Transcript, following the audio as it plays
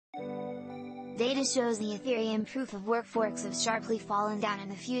Data shows the Ethereum Proof-of-Work forks have sharply fallen down in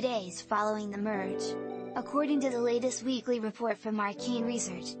the few days following the merge. According to the latest weekly report from Arcane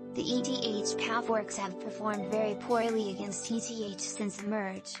Research, the ETH PoW forks have performed very poorly against ETH since the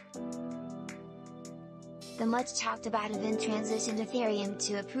merge. The much talked about event transitioned Ethereum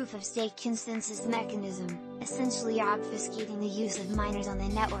to a proof-of-stake consensus mechanism, essentially obfuscating the use of miners on the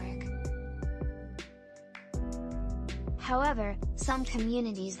network. However, some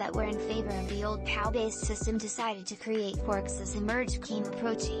communities that were in favor of the old PoW-based system decided to create forks as the merge came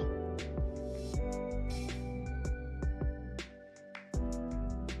approaching.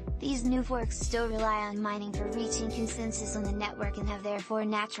 These new forks still rely on mining for reaching consensus on the network and have therefore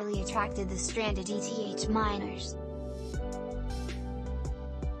naturally attracted the stranded ETH miners.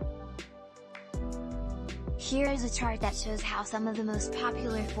 Here is a chart that shows how some of the most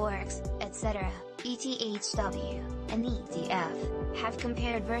popular forks, etc., ETHW, and ETH, have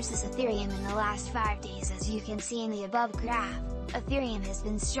compared versus Ethereum in the last 5 days. As you can see in the above graph, Ethereum has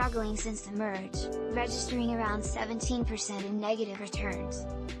been struggling since the merge, registering around 17% in negative returns.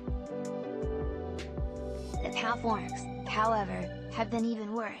 The PoW forks, however, have been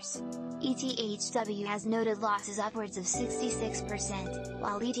even worse. ETHW has noted losses upwards of 66%,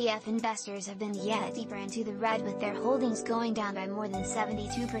 while ETF investors have been yet deeper into the red with their holdings going down by more than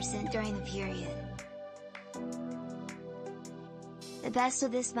 72% during the period. The best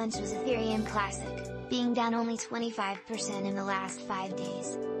of this bunch was Ethereum Classic, being down only 25% in the last 5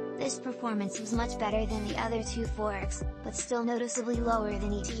 days. This performance was much better than the other two forks, but still noticeably lower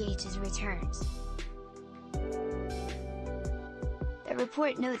than ETH's returns. The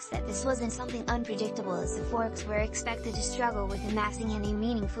report notes that this wasn't something unpredictable, as the forks were expected to struggle with amassing any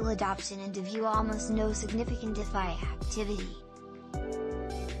meaningful adoption and to view almost no significant DeFi activity.